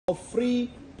of free,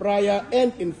 prior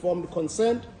and informed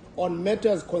consent on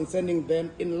matters concerning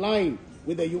them in line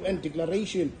with the UN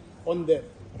Declaration on the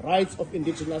Rights of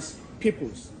Indigenous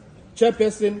Peoples.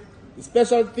 Chairperson, the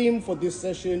special theme for this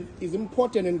session is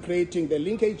important in creating the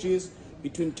linkages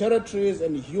between territories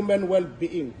and human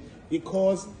well-being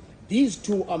because these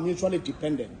two are mutually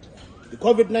dependent. The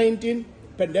COVID-19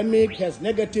 pandemic has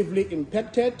negatively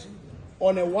impacted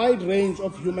on a wide range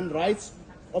of human rights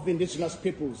of indigenous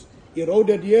peoples,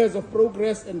 eroded years of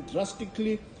progress and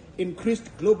drastically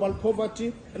increased global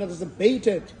poverty and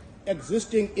exacerbated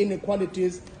existing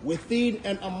inequalities within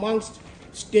and amongst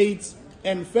states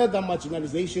and further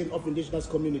marginalization of indigenous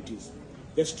communities.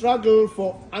 The struggle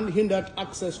for unhindered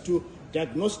access to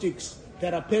diagnostics,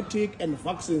 therapeutic and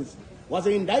vaccines was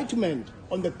an indictment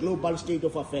on the global state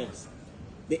of affairs.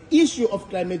 The issue of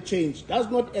climate change does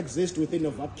not exist within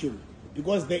a vacuum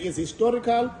because there is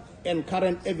historical and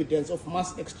current evidence of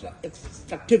mass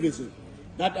extractivism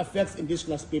that affects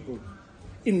indigenous people.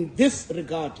 In this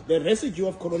regard, the residue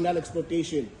of colonial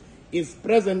exploitation is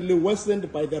presently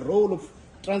worsened by the role of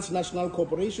transnational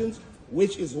corporations,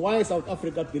 which is why South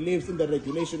Africa believes in the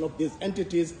regulation of these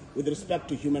entities with respect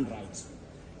to human rights.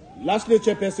 Lastly,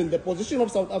 Chairperson, the position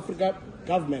of South Africa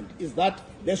government is that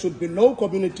there should be no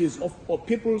communities or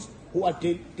peoples who are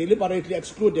deliberately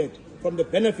excluded from the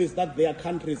benefits that their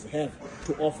countries have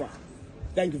to offer.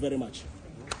 Thank you very much.